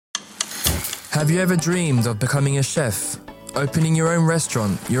Have you ever dreamed of becoming a chef, opening your own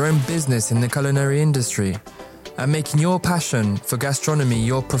restaurant, your own business in the culinary industry, and making your passion for gastronomy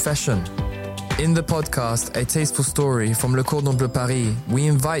your profession? In the podcast, A Tasteful Story from Le Cordon Bleu Paris, we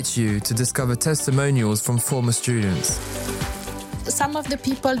invite you to discover testimonials from former students. Some of the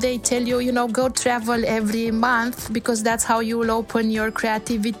people, they tell you, go travel every month because that's how you will open your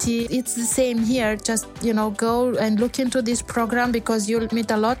creativity. It's the same here. Just, go and look into this program because you'll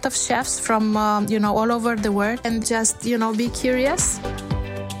meet a lot of chefs from, all over the world and just, be curious.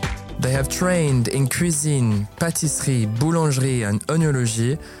 They have trained in cuisine, pâtisserie, boulangerie and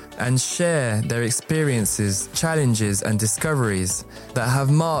œnologie and share their experiences, challenges and discoveries that have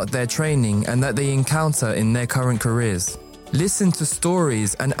marked their training and that they encounter in their current careers. Listen to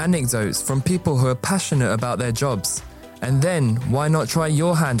stories and anecdotes from people who are passionate about their jobs. And then, why not try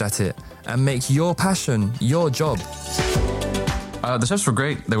your hand at it and make your passion your job? The chefs were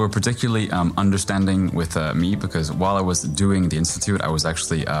great. They were particularly understanding with me because while I was doing the institute, I was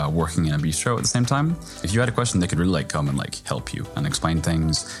actually working in a bistro at the same time. If you had a question, they could really come and help you and explain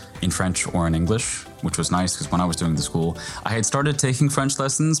things in French or in English, which was nice because when I was doing the school, I had started taking French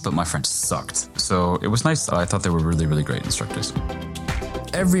lessons, but my French sucked. So it was nice. I thought they were really, really great instructors.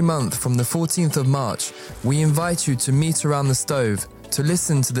 Every month from the 14th of March, we invite you to meet around the stove to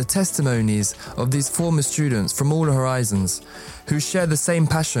listen to the testimonies of these former students from all horizons who share the same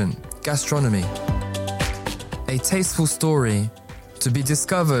passion, gastronomy. A Tasteful Story, to be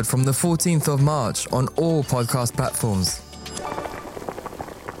discovered from the 14th of March on all podcast platforms.